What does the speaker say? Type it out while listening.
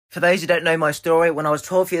For those who don't know my story, when I was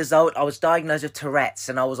 12 years old, I was diagnosed with Tourette's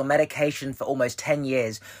and I was on medication for almost 10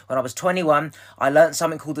 years. When I was 21, I learnt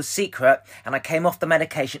something called The Secret and I came off the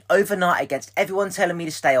medication overnight against everyone telling me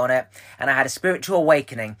to stay on it, and I had a spiritual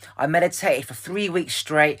awakening. I meditated for 3 weeks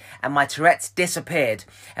straight and my Tourette's disappeared.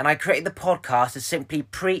 And I created the podcast to simply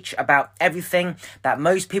preach about everything that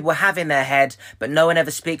most people have in their head but no one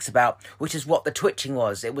ever speaks about, which is what the twitching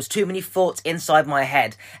was. It was too many thoughts inside my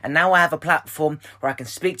head, and now I have a platform where I can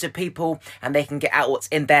speak to people and they can get out what's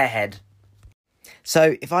in their head.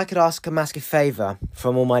 So if I could ask a massive favour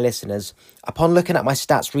from all my listeners, upon looking at my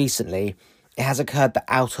stats recently, it has occurred that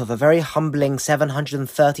out of a very humbling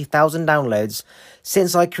 730,000 downloads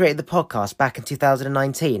since I created the podcast back in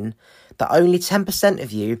 2019, that only 10%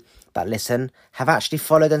 of you that listen have actually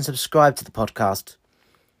followed and subscribed to the podcast.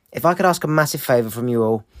 If I could ask a massive favour from you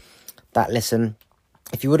all that listen,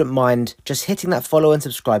 if you wouldn't mind just hitting that follow and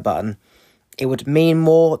subscribe button, it would mean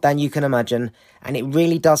more than you can imagine, and it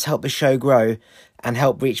really does help the show grow and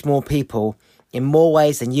help reach more people in more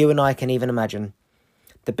ways than you and I can even imagine.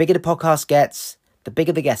 The bigger the podcast gets, the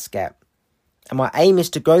bigger the guests get. And my aim is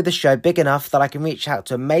to grow the show big enough that I can reach out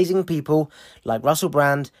to amazing people like Russell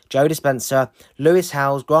Brand, Joe Dispenza, Lewis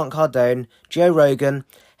Howes, Grant Cardone, Joe Rogan,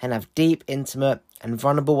 and have deep, intimate, and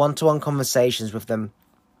vulnerable one-to-one conversations with them.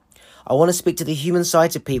 I want to speak to the human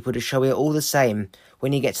side of people to show we're all the same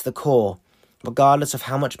when you get to the core, regardless of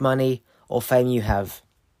how much money or fame you have.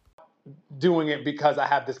 Doing it because I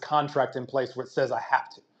have this contract in place where it says I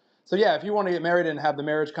have to. So yeah, if you want to get married and have the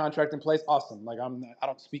marriage contract in place, awesome. Like I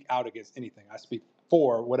don't speak out against anything. I speak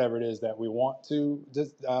for whatever it is that we want to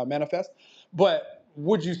manifest. But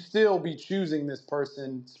would you still be choosing this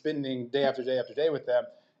person, spending day after day after day with them,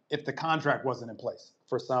 if the contract wasn't in place?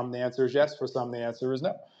 For some, the answer is yes. For some, the answer is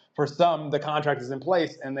no. For some, the contract is in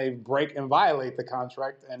place and they break and violate the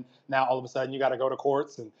contract, and now all of a sudden you got to go to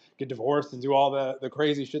courts and get divorced and do all the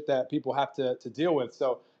crazy shit that people have to deal with.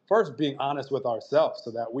 So first, being honest with ourselves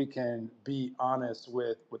so that we can be honest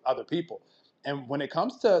with other people. And when it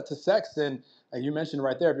comes to sex, and you mentioned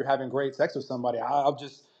right there, if you're having great sex with somebody,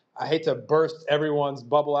 I hate to burst everyone's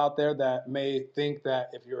bubble out there that may think that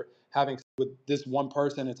if you're having sex with this one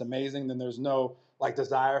person, it's amazing, then there's no like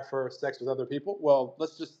desire for sex with other people. Well,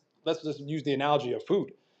 let's just use the analogy of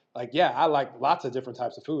food. Like, yeah, I like lots of different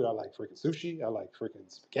types of food. I like freaking sushi. I like freaking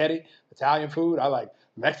spaghetti, Italian food. I like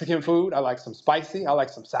Mexican food. I like some spicy. I like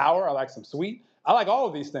some sour. I like some sweet. I like all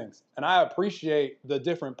of these things. And I appreciate the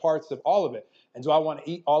different parts of all of it. And do I want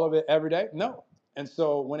to eat all of it every day? No. And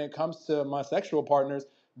so when it comes to my sexual partners,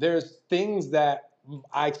 there's things that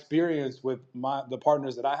I experience with the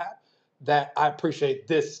partners that I have that I appreciate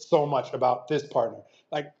this so much about this partner.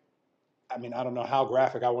 Like, I mean, I don't know how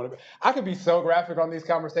graphic I want to be. I could be so graphic on these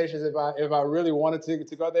conversations if I really wanted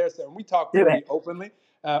to go there. So we talk Do pretty it. openly.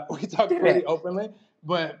 We talk Do pretty it. openly.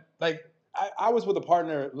 But like, I was with a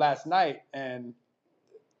partner last night, and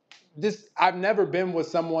I've never been with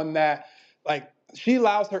someone that like she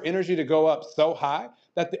allows her energy to go up so high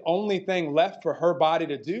that the only thing left for her body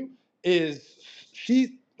to do is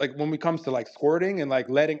she like when it comes to like squirting and like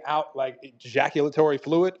letting out like ejaculatory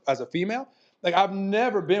fluid as a female. Like I've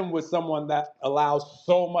never been with someone that allows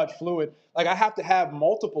so much fluid. Like I have to have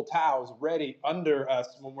multiple towels ready under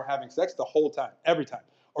us when we're having sex the whole time, every time,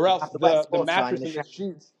 or You else have the wet the sports line in mattress the and the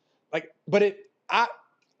shower. sheets. Like, but I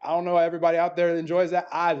don't know everybody out there that enjoys that.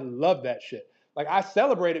 I love that shit. Like I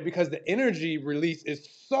celebrate it because the energy release is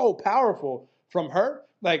so powerful from her.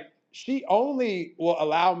 Like she only will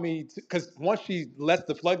allow me to, because once she lets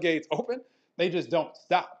the floodgates open, they just don't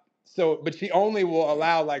stop. So, but she only will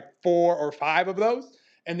allow like 4 or 5 of those,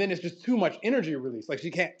 and then it's just too much energy release. Like she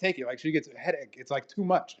can't take it. Like she gets a headache. It's like too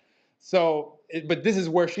much. So, but this is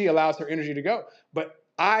where she allows her energy to go. But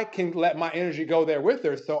I can let my energy go there with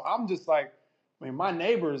her. So I'm just like, I mean, my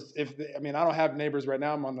neighbors, I mean, I don't have neighbors right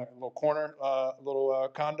now. I'm on a little corner, little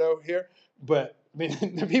condo here. But I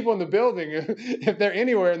mean, the people in the building, if they're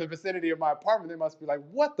anywhere in the vicinity of my apartment, they must be like,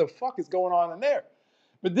 what the fuck is going on in there?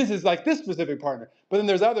 But this is like this specific partner. But then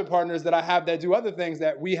there's other partners that I have that do other things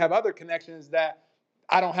that we have other connections that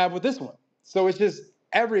I don't have with this one. So it's just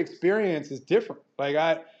every experience is different. Like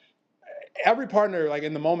every partner, like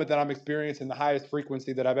in the moment that I'm experiencing the highest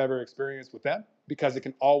frequency that I've ever experienced with them, because it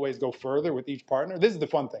can always go further with each partner. This is the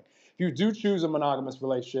fun thing. If you do choose a monogamous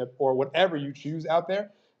relationship or whatever you choose out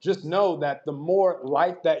there, just know that the more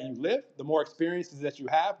life that you live, the more experiences that you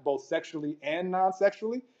have, both sexually and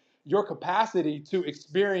non-sexually, your capacity to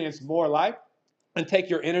experience more life and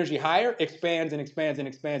take your energy higher expands and expands and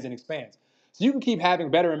expands and expands. So you can keep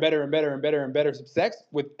having better and better and better and better and better sex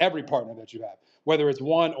with every partner that you have, whether it's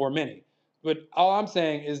one or many. But all I'm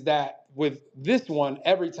saying is that with this one,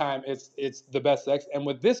 every time it's the best sex, and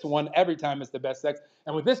with this one, every time it's the best sex,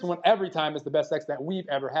 and with this one, every time it's the best sex that we've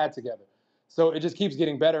ever had together. So it just keeps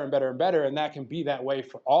getting better and better and better, and that can be that way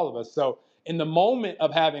for all of us. So in the moment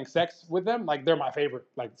of having sex with them, like they're my favorite,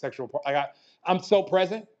 like sexual part. Like I'm so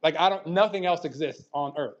present. Like I don't, nothing else exists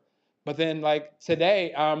on earth. But then like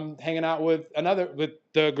today, I'm hanging out with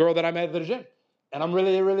the girl that I met at the gym, and I'm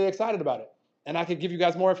really really excited about it. And I could give you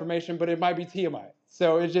guys more information, but it might be TMI.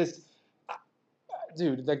 So it's just,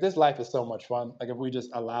 dude, like this life is so much fun. Like if we just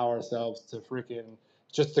allow ourselves to freaking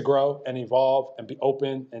just to grow and evolve and be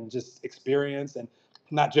open and just experience and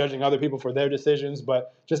not judging other people for their decisions,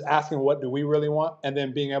 but just asking what do we really want and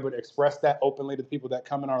then being able to express that openly to the people that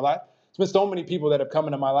come in our life. There's been so many people that have come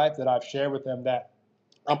into my life that I've shared with them that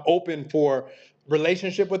I'm open for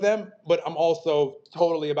relationship with them, but I'm also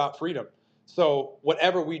totally about freedom. So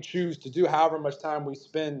whatever we choose to do, however much time we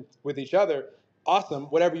spend with each other, awesome.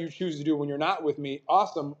 Whatever you choose to do when you're not with me,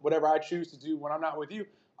 awesome. Whatever I choose to do when I'm not with you,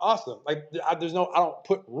 awesome. Like there's no, I don't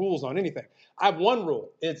put rules on anything. I have one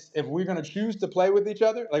rule. It's if we're gonna choose to play with each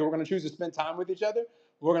other, like we're gonna choose to spend time with each other,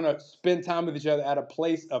 we're gonna spend time with each other at a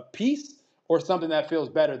place of peace or something that feels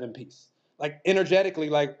better than peace. Like energetically,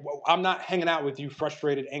 like I'm not hanging out with you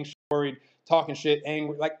frustrated, anxious, worried, talking shit,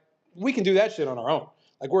 angry. Like we can do that shit on our own.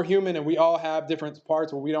 Like we're human and we all have different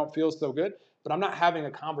parts where we don't feel so good. But I'm not having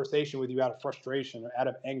a conversation with you out of frustration or out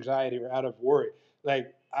of anxiety or out of worry.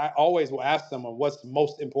 Like I always will ask someone what's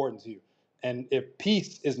most important to you. And if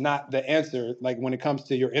peace is not the answer, like when it comes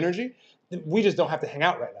to your energy, we just don't have to hang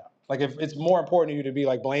out right now. Like if it's more important to you to be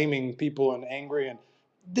like blaming people and angry and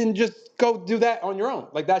then just go do that on your own.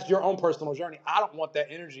 Like that's your own personal journey. I don't want that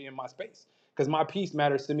energy in my space because my peace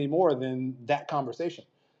matters to me more than that conversation.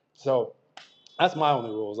 So that's my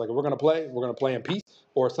only rules. Like if we're gonna play in peace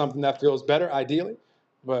or something that feels better, ideally.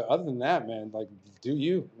 But other than that, man, like do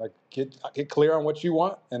you like get clear on what you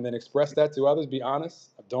want and then express that to others. Be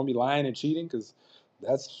honest. Don't be lying and cheating because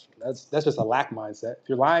that's just a lack mindset. If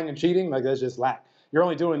you're lying and cheating, like that's just lack. You're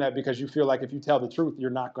only doing that because you feel like if you tell the truth, you're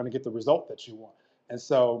not going to get the result that you want. And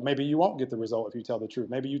so maybe you won't get the result if you tell the truth.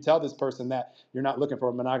 Maybe you tell this person that you're not looking for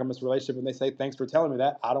a monogamous relationship and they say, thanks for telling me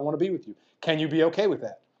that. I don't want to be with you. Can you be okay with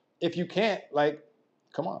that? If you can't, like,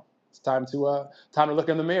 come on. It's time to look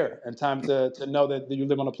in the mirror and time to know that you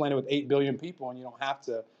live on a planet with 8 billion people and you don't have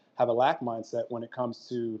to have a lack mindset when it comes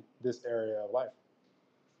to this area of life.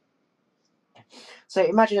 So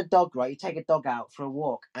imagine a dog, right? You take a dog out for a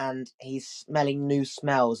walk and he's smelling new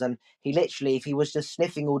smells, and he literally, if he was just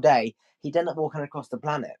sniffing all day, he'd end up walking across the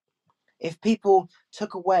planet. If people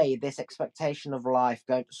took away this expectation of life,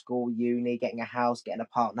 going to school, uni, getting a house, getting a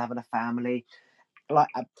partner, having a family, like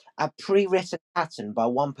a pre-written pattern by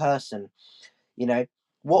one person, you know,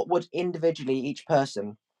 what would individually each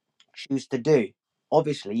person choose to do?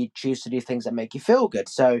 Obviously, you choose to do things that make you feel good.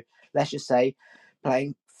 So let's just say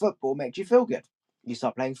playing football makes you feel good. You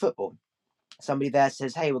start playing football. Somebody there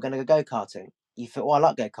says, "Hey, we're going to go karting." You feel, "Oh, I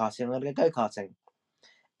like go karting. I'm going to go karting."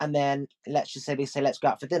 And then let's just say they say, "Let's go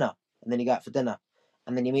out for dinner." And then you go out for dinner.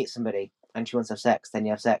 And then you meet somebody and she wants to have sex. Then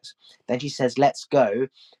you have sex. Then she says, "Let's go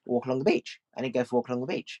walk along the beach." And you go for a walk along the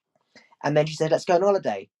beach. And then she said, "Let's go on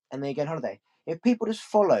holiday." And then you go on holiday. If people just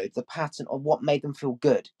followed the pattern of what made them feel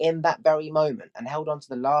good in that very moment and held on to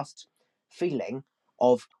the last feeling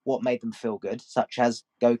of what made them feel good, such as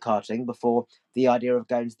go karting before the idea of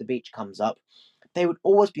going to the beach comes up, they would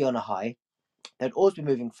always be on a high. They'd always be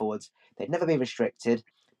moving forwards. They'd never be restricted.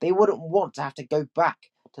 They wouldn't want to have to go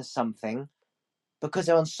back to something because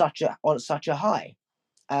they're on such a high.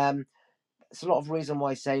 Um, it's a lot of reason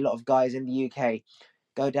why I say a lot of guys in the UK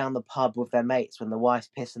go down the pub with their mates when the wife's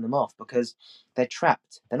pissing them off because they're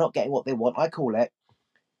trapped. They're not getting what they want. I call it,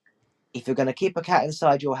 if you're going to keep a cat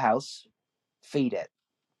inside your house, feed it.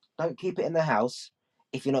 Don't keep it in the house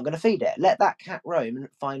if you're not going to feed it. Let that cat roam and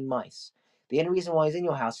find mice. The only reason why he's in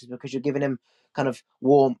your house is because you're giving him kind of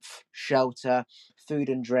warmth, shelter, food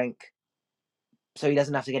and drink, so he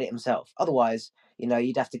doesn't have to get it himself. Otherwise,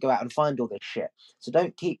 you'd have to go out and find all this shit. So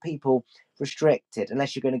don't keep people restricted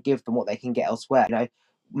unless you're going to give them what they can get elsewhere.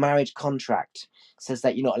 Marriage contract says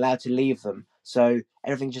that you're not allowed to leave them. So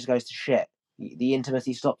everything just goes to shit. The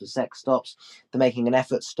intimacy stops, the sex stops, the making an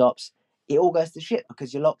effort stops. It all goes to shit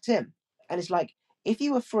because you're locked in. And it's like, if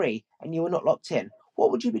you were free and you were not locked in,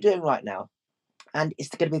 what would you be doing right now? And it's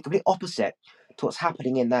going to be the complete opposite to what's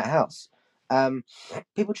happening in that house.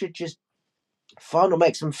 People should just find what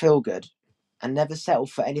makes them feel good and never settle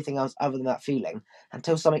for anything else other than that feeling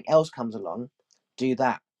until something else comes along. Do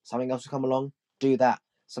that. Something else will come along. Do that.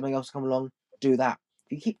 Something else will come along. Do that.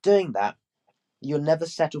 If you keep doing that, you'll never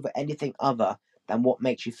settle for anything other than what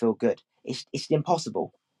makes you feel good. it's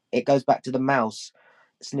impossible. It goes back to the mouse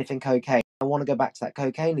sniffing cocaine. I want to go back to that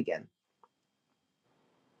cocaine again.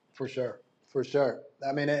 For sure. For sure.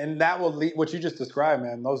 I mean, and that will lead what you just described,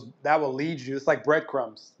 man. Those that will lead you. It's like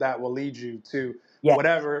breadcrumbs that will lead you to Yeah,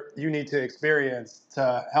 whatever you need to experience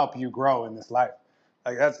to help you grow in this life.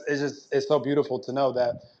 Like that's it's so beautiful to know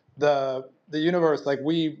that the universe, like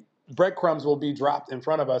we breadcrumbs will be dropped in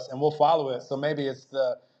front of us and we'll follow it. So maybe it's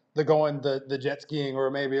the going the jet skiing,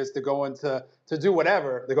 or maybe it's the going to do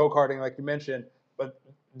whatever, the go-karting like you mentioned. But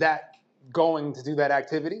that going to do that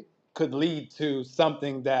activity could lead to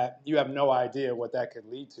something that you have no idea what that could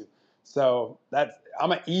lead to. So that's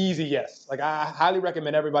I'm an easy yes. Like I highly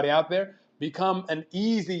recommend everybody out there become an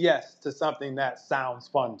easy yes to something that sounds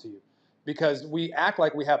fun to you, because we act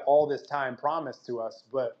like we have all this time promised to us,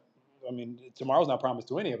 but I mean tomorrow's not promised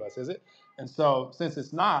to any of us, is it? And so since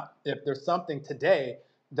it's not, if there's something today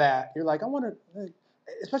that you're like, I want to,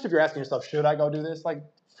 especially if you're asking yourself, should I go do this? Like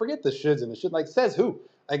forget the shoulds and the should. Like says who?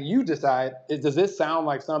 Like you decide, does this sound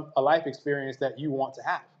like a life experience that you want to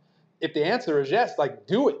have? If the answer is yes, like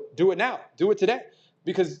do it now, do it today,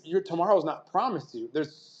 because your tomorrow's not promised to you.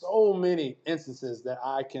 There's so many instances that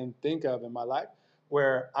I can think of in my life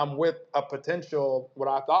where I'm with a potential, what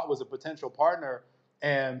I thought was a potential partner,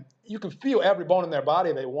 and you can feel every bone in their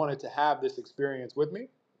body they wanted to have this experience with me,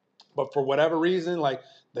 but for whatever reason, like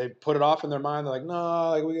they put it off in their mind. They're like,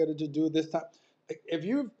 no, like we got to just do it this time. Like, if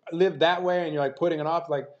you live that way and you're like putting it off,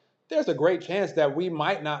 like there's a great chance that we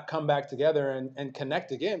might not come back together and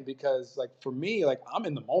connect again. Because like for me, like I'm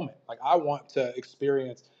in the moment. Like I want to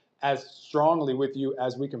experience as strongly with you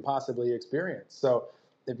as we can possibly experience. So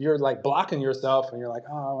if you're like blocking yourself and you're like,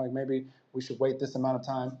 oh, like maybe we should wait this amount of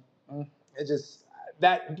time, it just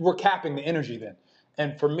that we're capping the energy then.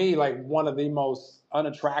 And for me, like one of the most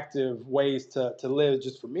unattractive ways to live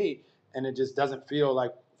just for me, and it just doesn't feel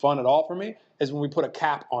like fun at all for me, is when we put a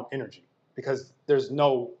cap on energy, because there's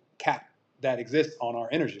no cap that exists on our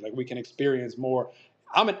energy. Like we can experience more.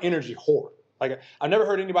 I'm an energy whore. Like I've never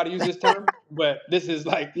heard anybody use this term, but this is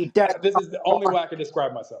like you don't. this is the only way I can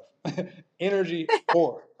describe myself. Energy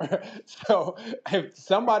whore. So if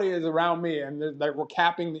somebody is around me and like we're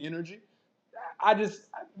capping the energy, I just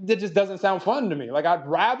it just doesn't sound fun to me. Like I'd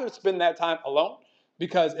rather spend that time alone,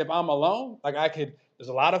 because if I'm alone, like I could. There's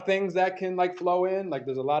a lot of things that can like flow in. Like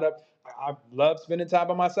there's a lot of I love spending time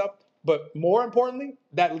by myself, but more importantly,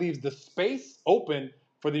 that leaves the space open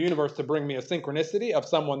for the universe to bring me a synchronicity of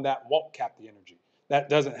someone that won't cap the energy, that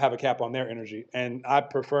doesn't have a cap on their energy, and I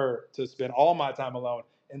prefer to spend all my time alone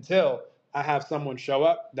until I have someone show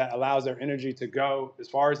up that allows their energy to go as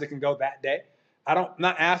far as it can go that day. I'm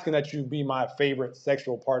not asking that you be my favorite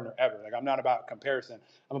sexual partner ever. Like I'm not about comparison.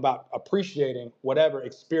 I'm about appreciating whatever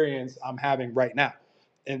experience I'm having right now.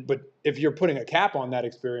 And but if you're putting a cap on that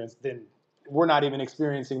experience, then we're not even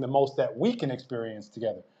experiencing the most that we can experience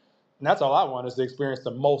together. And that's all I want, is to experience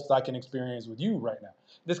the most I can experience with you right now.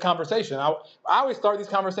 This conversation, I always start these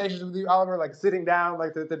conversations with you, Oliver, like sitting down,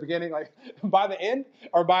 like at the beginning, like by the end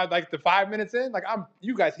or by like the 5 minutes in, like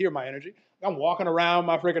you guys hear my energy. I'm walking around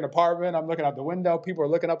my freaking apartment. I'm looking out the window. People are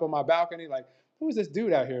looking up on my balcony, like, who is this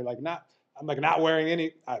dude out here? I'm like not wearing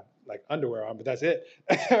any like underwear on, but that's it.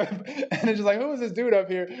 And it's just like, who is this dude up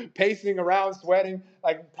here pacing around, sweating,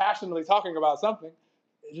 like passionately talking about something?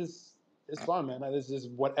 It just it's fun, man. It's just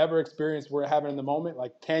whatever experience we're having in the moment.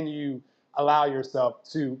 Like, can you allow yourself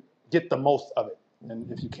to get the most of it? And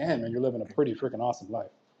if you can, man, you're living a pretty freaking awesome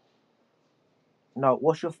life. No,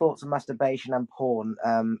 what's your thoughts on masturbation and porn?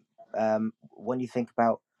 When you think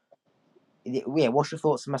about, yeah, what's your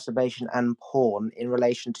thoughts on masturbation and porn in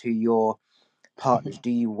relation to your partners? Do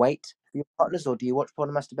you wait for your partners, or do you watch porn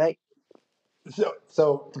and masturbate?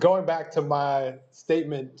 So going back to my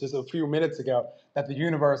statement just a few minutes ago, that the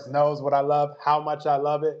universe knows what I love, how much I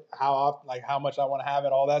love it, how often, like how much I want to have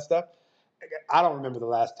it, all that stuff. I don't remember the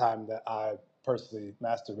last time that I personally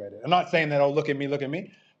masturbated. I'm not saying that, oh, look at me,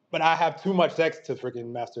 but I have too much sex to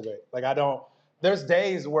freaking masturbate. Like I don't. There's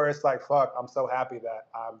days where it's like, fuck, I'm so happy that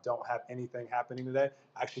I don't have anything happening today.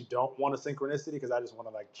 I actually don't want a synchronicity because I just want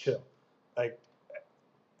to like chill. Like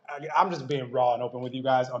I'm just being raw and open with you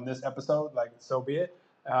guys on this episode. Like, so be it.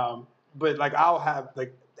 But like, I'll have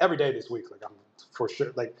like every day this week. Like, I'm for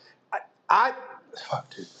sure. Like, I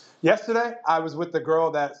fuck, dude. Yesterday, I was with the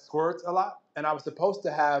girl that squirts a lot, and I was supposed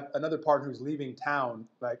to have another partner who's leaving town,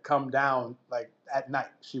 like, come down like at night.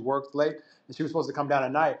 She worked late, and she was supposed to come down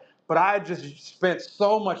at night. But I just spent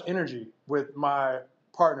so much energy with my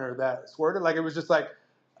partner that squirted. Like, it was just like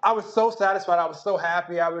I was so satisfied. I was so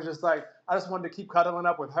happy. I was just like, I just wanted to keep cuddling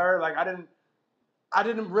up with her. Like I didn't. I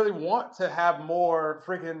didn't really want to have more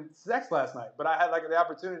freaking sex last night, but I had like the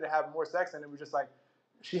opportunity to have more sex, and it was just like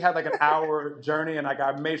she had like an hour journey, and like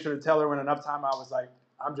I made sure to tell her when enough time I was like,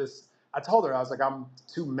 I told her I was like, I'm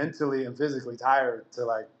too mentally and physically tired to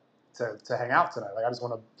like to hang out tonight. Like I just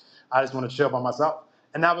want to chill by myself,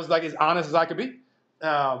 and that was like as honest as I could be.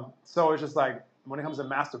 So it's just like when it comes to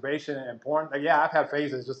masturbation and porn, like yeah, I've had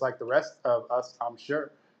phases just like the rest of us, I'm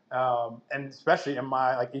sure. And especially in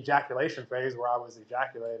my like ejaculation phase where I was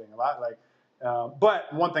ejaculating a lot. Like,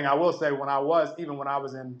 but one thing I will say, even when I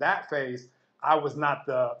was in that phase, I was not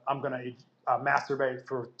I'm gonna masturbate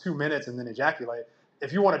for 2 minutes and then ejaculate.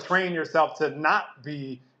 If you want to train yourself to not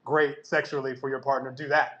be great sexually for your partner, do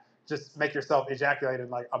that. Just make yourself ejaculate in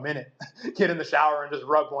like a minute. Get in the shower and just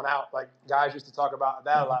rub one out. Like guys used to talk about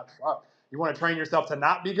that a lot. Wow. You want to train yourself to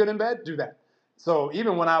not be good in bed? Do that. So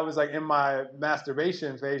even when I was like in my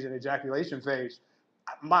masturbation phase and ejaculation phase,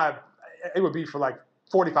 my it would be for like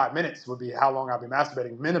 45 minutes would be how long I'd be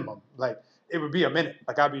masturbating minimum. Like it would be a minute.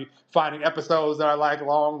 Like I'd be finding episodes that I like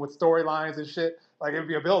long with storylines and shit. Like it'd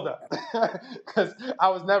be a buildup because I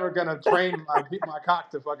was never gonna train my cock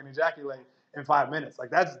to fucking ejaculate in 5 minutes. Like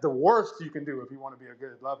that's the worst you can do if you want to be a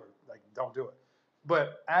good lover. Like don't do it.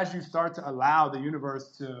 But as you start to allow the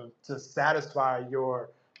universe to satisfy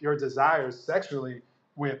your desires sexually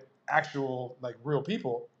with actual like real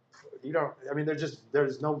people, you don't. I mean,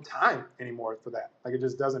 there's no time anymore for that. Like it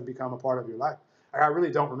just doesn't become a part of your life. Like, I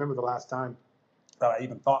really don't remember the last time that I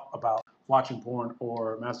even thought about watching porn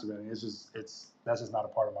or masturbating. That's just not a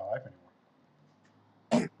part of my life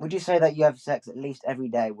anymore. Would you say that you have sex at least every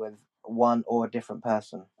day with one or a different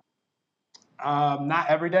person? Not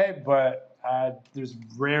every day, but there's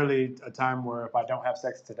rarely a time where if I don't have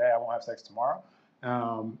sex today, I won't have sex tomorrow.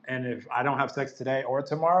 And if I don't have sex today or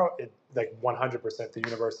tomorrow, it like 100% the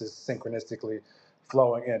universe is synchronistically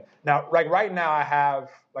flowing in. Now, like right now, I have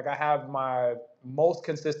my most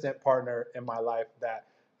consistent partner in my life that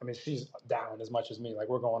I mean, she's down as much as me. Like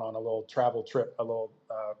we're going on a little travel trip, a little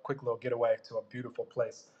quick little getaway to a beautiful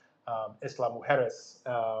place, Isla Mujeres,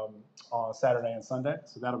 on Saturday and Sunday.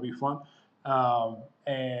 So that'll be fun.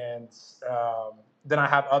 And then I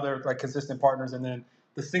have other like consistent partners, and then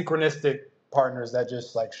the synchronistic partners that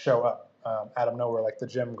just like show up out of nowhere, like the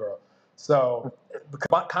gym girl. So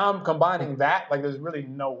combining that, like, there's really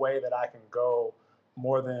no way that I can go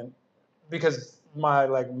more than because my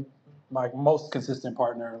most consistent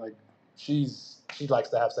partner, like she likes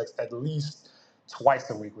to have sex at least twice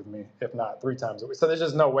a week with me, if not 3 times a week. So there's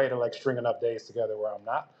just no way to like string enough days together where I'm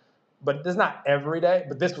not. But it's not every day.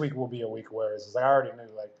 But this week will be a week where it's like I already knew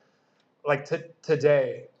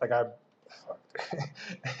today, like I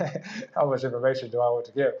how much information do I want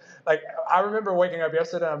to give? Like I remember waking up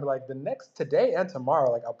yesterday and I'm like, today and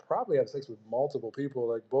tomorrow, like I'll probably have sex with multiple people,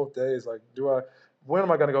 like both days. Like when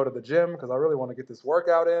am I going to go to the gym? Because I really want to get this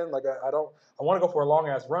workout in. Like I want to go for a long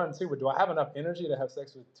ass run too, but do I have enough energy to have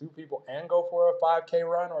sex with 2 people and go for a 5K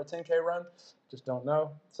run or a 10K run? Just don't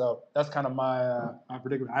know. So that's kind of my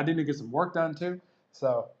predicament. I didn't get some work done too.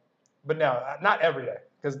 So, but no, not every day,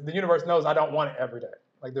 because the universe knows I don't want it every day.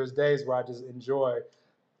 Like there's days where I just enjoy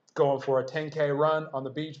going for a 10K run on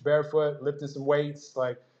the beach barefoot, lifting some weights,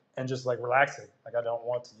 like, and just like relaxing. Like I don't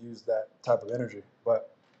want to use that type of energy,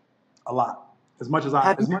 but a lot, as much as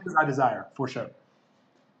I desire, for sure.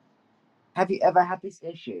 Have you ever had this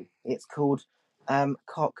issue? It's called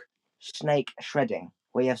cock snake shredding,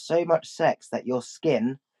 where you have so much sex that your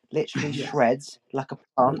skin literally Yes. shreds like a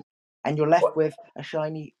plant, and you're left with a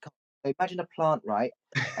shiny. So imagine a plant, right?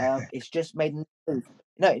 It's just made a new leaf.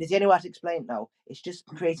 No, it's the only way to explain it now. It's just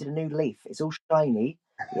created a new leaf. It's all shiny,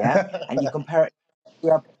 yeah. And you compare it,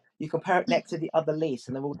 yeah, you compare it next to the other leaves,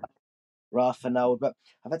 and they're all rough and old. But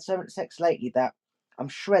I've had so much sex lately that I'm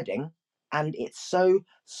shredding, and it's so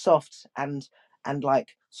soft and like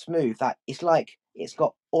smooth that it's like it's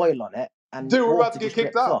got oil on it, and dude, we're water about to get just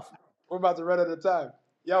kicked drips off. off. We're about to run out of time.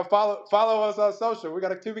 Yo, follow us on social. We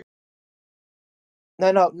got a 2 week.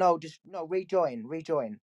 No, just no, rejoin,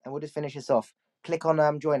 and we'll just finish this off. Click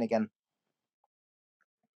on join again.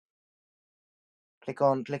 Click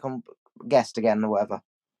on guest again or whatever.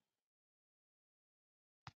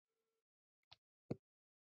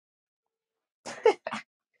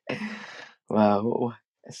 Well,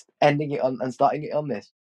 ending it on and starting it on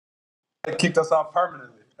this. They kicked us off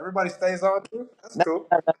permanently. Everybody stays on too. That's No, cool.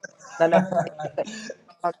 no.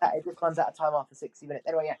 It just runs out of time after 60 minutes.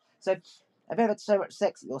 Anyway, yeah. So, have you ever had so much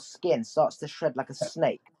sex that your skin starts to shred like a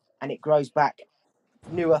snake, and it grows back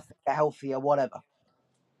newer, healthier, whatever?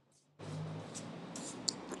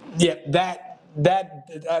 Yeah,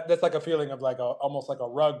 that's like a feeling of like almost like a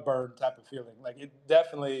rug burn type of feeling. Like it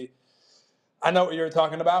definitely. I know what you're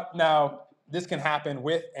talking about. Now, this can happen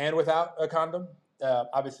with and without a condom.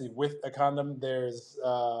 Obviously, with a condom, there's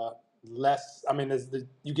less. I mean,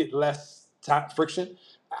 you get less friction.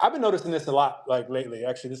 I've been noticing this a lot, like lately.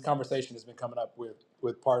 Actually, this conversation has been coming up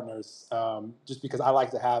with partners, just because I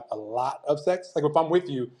like to have a lot of sex. Like if I'm with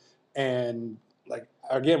you, and like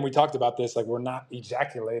again, we talked about this. Like we're not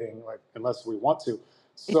ejaculating, like unless we want to.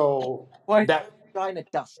 So Why is that your vagina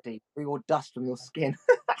dusty? We all dust from your skin.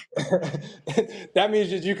 that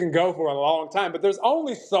means that you can go for a long time. But there's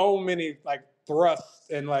only so many like thrusts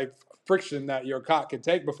and like friction that your cock can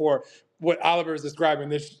take before what Oliver is describing,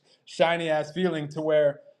 this shiny ass feeling to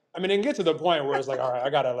where I mean it can get to the point where it's like, all right, I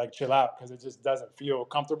gotta like chill out because it just doesn't feel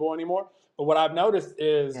comfortable anymore. But what I've noticed Yeah,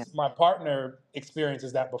 is my partner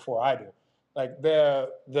experiences that before I do. Like the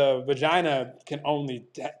vagina can only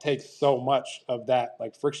take so much of that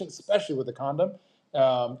like friction, especially with a condom,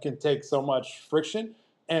 can take so much friction.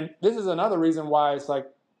 And this is another reason why it's like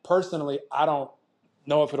personally, I don't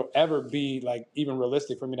know if it'll ever be like even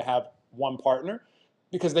realistic for me to have one partner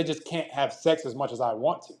because they just can't have sex as much as I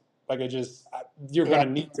want to. Like it just yeah, you're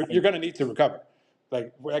gonna need to recover.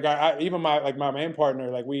 Like even my main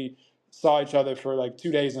partner, like we saw each other for like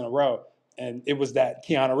 2 days in a row, and it was that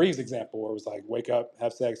Keanu Reeves example where it was like wake up,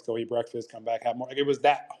 have sex, go eat breakfast, come back, have more. Like it was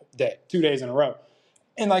that day, 2 days in a row,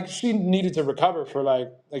 and like she needed to recover for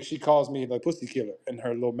like she calls me the pussy killer in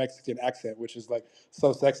her little Mexican accent, which is like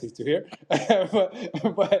so sexy to hear.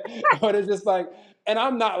 But it's just like, and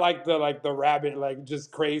I'm not like the rabbit like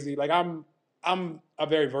just crazy. Like I'm a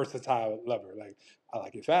very versatile lover. Like I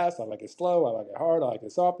like it fast, I like it slow, I like it hard, I like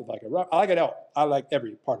it soft, I like it rough, I like it all. I like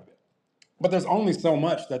every part of it. But there's only so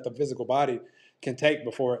much that the physical body can take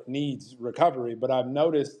before it needs recovery. But I've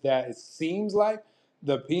noticed that it seems like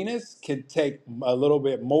the penis can take a little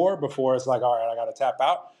bit more before it's like, all right, I got to tap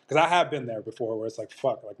out. Because I have been there before where it's like,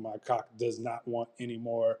 fuck, like my cock does not want any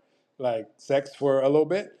more like sex for a little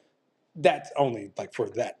bit. That's only like for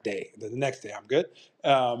that day. The next day I'm good.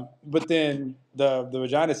 But then the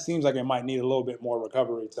vagina seems like it might need a little bit more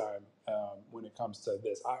recovery time when it comes to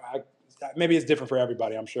this. Maybe it's different for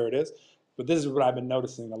everybody. I'm sure it is, but this is what I've been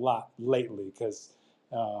noticing a lot lately because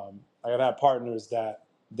I've had partners that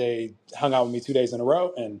they hung out with me 2 days in a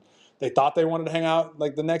row and they thought they wanted to hang out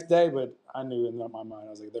like the next day, but I knew in my mind I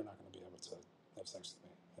was like they're not going to be able to have sex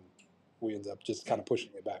with me, and we ended up just kind of pushing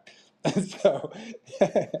it back. So.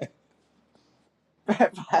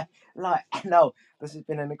 like no, this has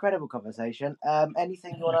been an incredible conversation.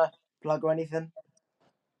 Anything you wanna plug or anything?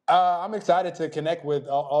 I'm excited to connect with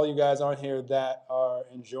all you guys on here that are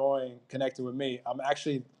enjoying connecting with me. I'm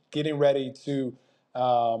actually getting ready to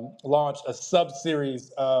launch a sub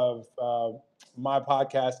series of my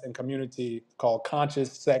podcast and community called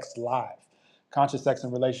Conscious Sex Live, Conscious Sex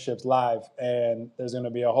and Relationships Live. And there's going to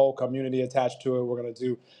be a whole community attached to it. We're going to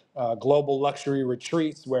do global luxury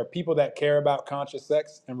retreats where people that care about conscious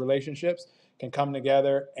sex and relationships can come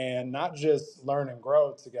together and not just learn and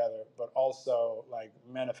grow together, but also like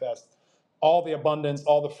manifest all the abundance,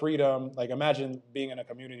 all the freedom. Like imagine being in a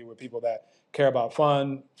community with people that care about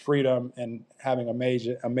fun, freedom, and having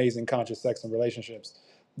amazing conscious sex and relationships.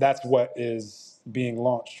 That's what is being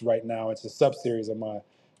launched right now. It's a sub-series of my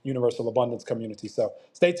Universal Abundance community. So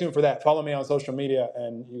stay tuned for that. Follow me on social media,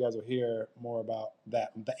 and you guys will hear more about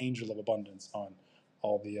that, the Angel of Abundance, on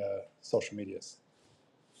all the social medias.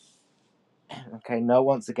 Okay, no,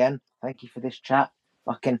 once again, thank you for this chat.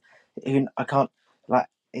 Fucking, I can't like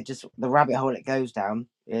it. Just the rabbit hole it goes down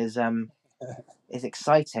is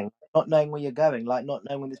exciting. Not knowing where you're going, like not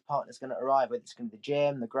knowing when this partner's going to arrive, whether it's going to the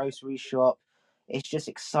gym, the grocery shop. It's just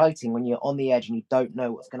exciting when you're on the edge and you don't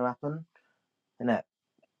know what's going to happen, isn't it?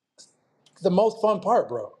 The most fun part,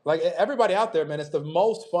 bro. Like everybody out there, man, it's the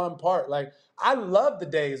most fun part. Like I love the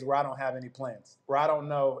days where I don't have any plans, where I don't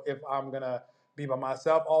know if I'm gonna be by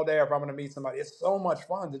myself all day or if I'm gonna meet somebody. It's so much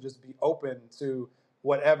fun to just be open to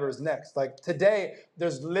whatever's next. Like today,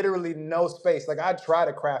 there's literally no space. Like I try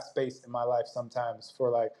to craft space in my life sometimes for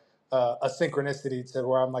like a synchronicity to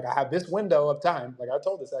where I'm like, I have this window of time. Like I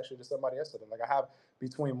told this actually to somebody yesterday. Like I have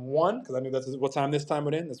between one, because I knew that's what time this time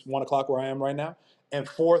would end. It's 1 o'clock where I am right now, and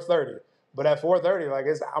 4:30. But at 4:30, like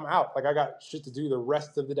I'm out. Like I got shit to do the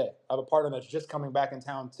rest of the day. I have a partner that's just coming back in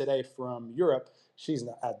town today from Europe. She's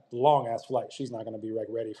not at long ass flight. She's not going to be like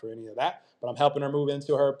ready for any of that. But I'm helping her move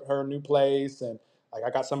into her new place, and like I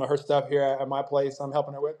got some of her stuff here at my place. I'm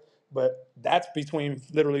helping her with. But that's between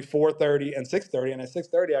literally 4:30 and 6:30, and at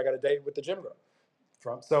 6:30 I got a date with the gym girl.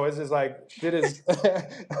 So it's just like shit is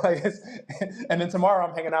like and then tomorrow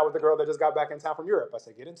I'm hanging out with the girl that just got back in town from Europe. I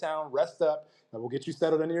said, get in town, rest up, and we'll get you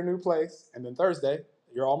settled into your new place. And then Thursday,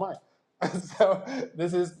 you're all mine. So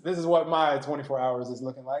this is what my 24 hours is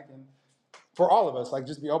looking like, and for all of us, like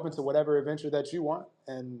just be open to whatever adventure that you want,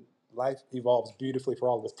 and life evolves beautifully for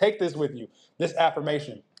all of us. Take this with you. This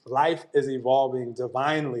affirmation: life is evolving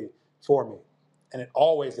divinely for me, and it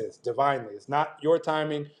always is divinely. It's not your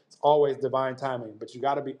timing; it's always divine timing. But you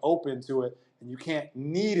got to be open to it, and you can't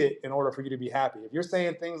need it in order for you to be happy. If you're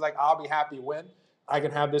saying things like "I'll be happy when I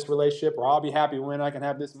can have this relationship," or "I'll be happy when I can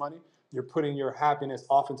have this money," you're putting your happiness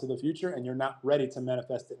off into the future, and you're not ready to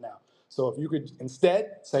manifest it now. So if you could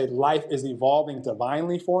instead say life is evolving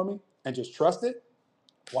divinely for me and just trust it,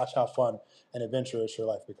 watch how fun and adventurous your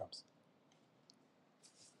life becomes.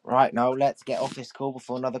 Right, now let's get off this call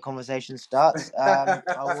before another conversation starts. I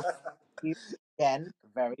will see you again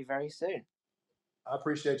very, very soon. I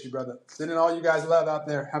appreciate you, brother. Sending all you guys love out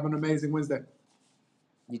there. Have an amazing Wednesday.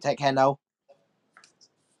 You take care, Noel.